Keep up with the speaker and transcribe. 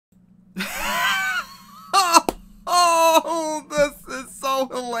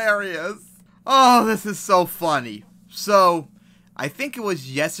so hilarious. Oh, this is so funny. So, I think it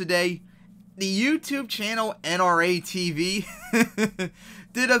was yesterday, the YouTube channel NRATV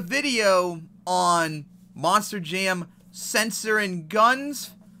did a video on Monster Jam censoring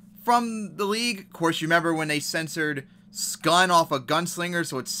guns from the league. Of course, you remember when they censored Skun off of Gunslinger,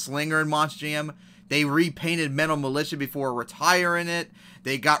 so it's Slinger in Monster Jam. They repainted Metal Militia before retiring it.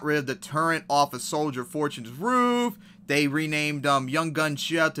 They got rid of the turret off of Soldier Fortune's roof. They renamed Young Gun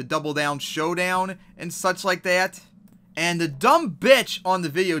Shootout to Double Down Showdown and such like that. And the dumb bitch on the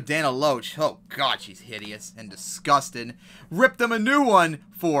video, Dana Loesch, oh god, she's hideous and disgusting, ripped them a new one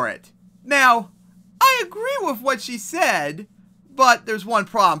for it. Now, I agree with what she said, but there's one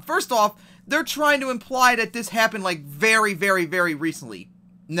problem. First off, they're trying to imply that this happened like very, very, very recently.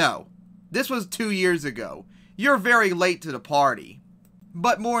 No, this was 2 years ago. You're very late to the party.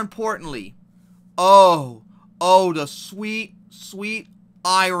 But more importantly, oh, the sweet, sweet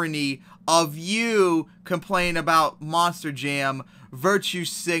irony of you complaining about Monster Jam, virtue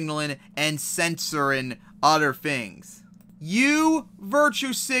signaling, and censoring other things. You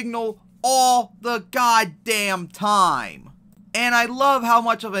virtue signal all the goddamn time. And I love how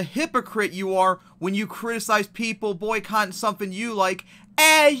much of a hypocrite you are when you criticize people boycotting something you like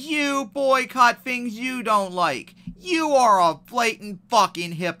as you boycott things you don't like. You are a blatant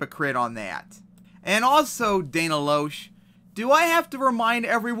fucking hypocrite on that. And also, Dana Loesch, do I have to remind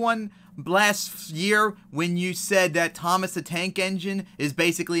everyone last year when you said that Thomas the Tank Engine is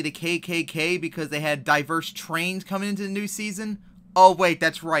basically the KKK because they had diverse trains coming into the new season? Oh wait,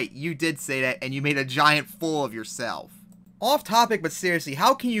 that's right, you did say that and you made a giant fool of yourself. Off topic, but seriously,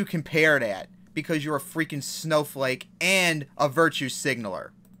 how can you compare that? Because you're a freaking snowflake and a virtue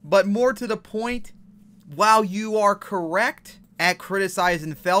signaler. But more to the point, while you are correct at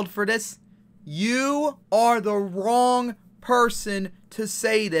criticizing FELD for this, you are the wrong person to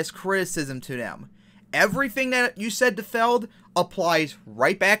say this criticism to them. Everything that you said to FELD applies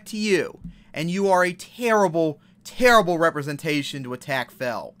right back to you. And you are a terrible, terrible representation to attack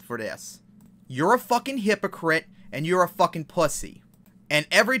FELD for this. You're a fucking hypocrite and you're a fucking pussy. And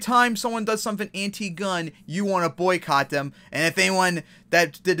every time someone does something anti-gun, you want to boycott them. And if anyone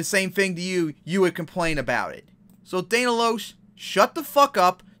that did the same thing to you, you would complain about it. So Dana Loesch, shut the fuck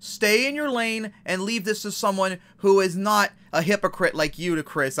up, stay in your lane, and leave this to someone who is not a hypocrite like you to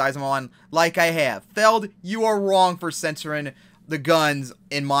criticize them on, like I have. FELD, you are wrong for censoring the guns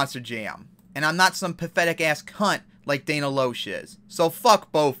in Monster Jam. And I'm not some pathetic-ass cunt like Dana Loesch is. So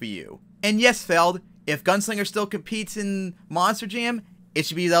fuck both of you. And yes, FELD, if Gunslinger still competes in Monster Jam, it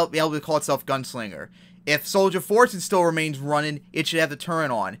should be able to call itself Gunslinger. If Soldier Fortune still remains running, it should have the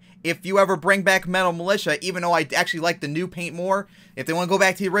turret on. If you ever bring back Metal Militia, even though I actually like the new paint more, if they want to go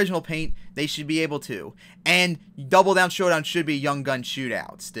back to the original paint, they should be able to. And Double Down Showdown should be Young Gun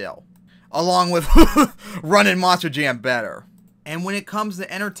Shootout still. Along with running Monster Jam better. And when it comes to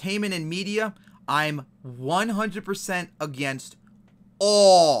entertainment and media, I'm 100% against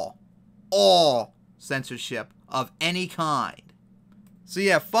all censorship of any kind. So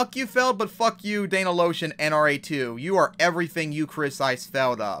yeah, fuck you, FELD, but fuck you, Dana Loesch and NRA2. You are everything you criticize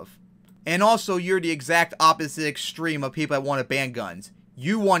FELD of. And also, you're the exact opposite extreme of people that want to ban guns.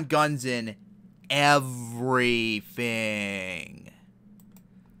 You want guns in everything.